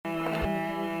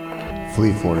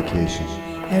Flee fornication.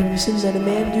 Every sin that a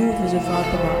man doeth is without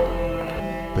the body.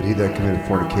 But he that committeth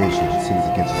fornication sins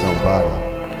against his own body.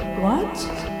 What?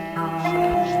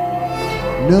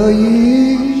 Know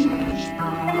ye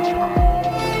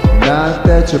not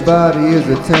that your body is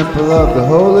a temple of the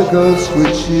Holy Ghost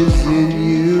which is in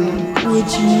you,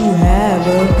 Which you have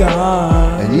of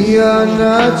God, and ye are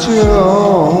not your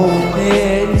own,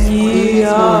 and ye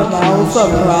are bound for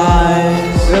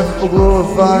Christ, therefore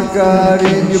glorify God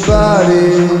in your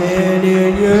body and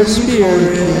in your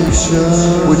spirit,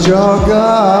 which are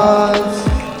God's.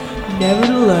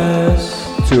 Nevertheless,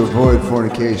 To avoid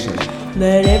fornication,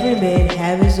 let every man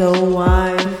have his own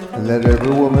wife, and let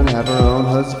every woman have her own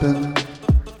husband.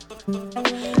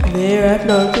 There hath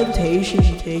no temptation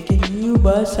taken you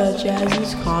but such as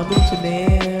is common to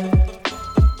man.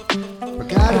 But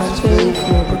God is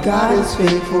faithful, but God is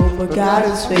faithful, but God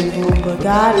is faithful, but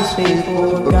God is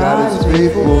faithful, but God is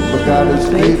faithful, but God is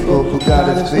faithful, but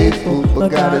God is faithful, but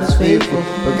God is faithful,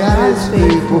 but God is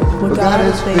faithful, but God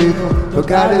is faithful, but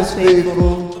God is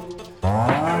faithful.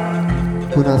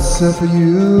 When I suffer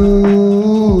you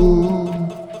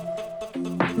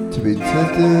to be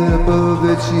tempted above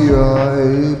that ye are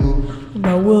able,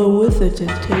 But will with the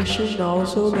temptation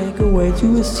also make a way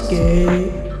to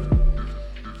escape.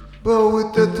 but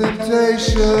with the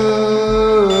temptation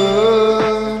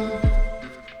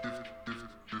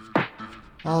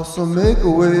also make a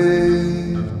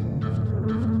way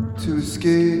to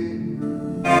escape,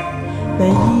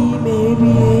 That ye may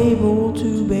be able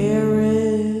to bear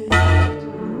it.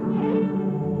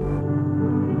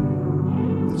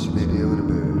 that you may be able to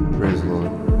bear it. Praise the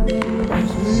Lord.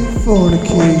 Flee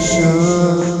fornication,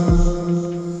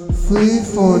 flee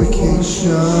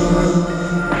fornication,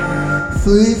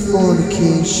 flee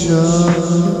fornication,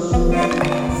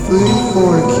 flee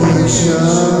fornication,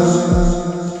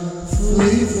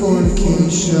 flee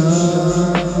fornication,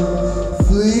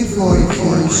 flee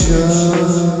fornication.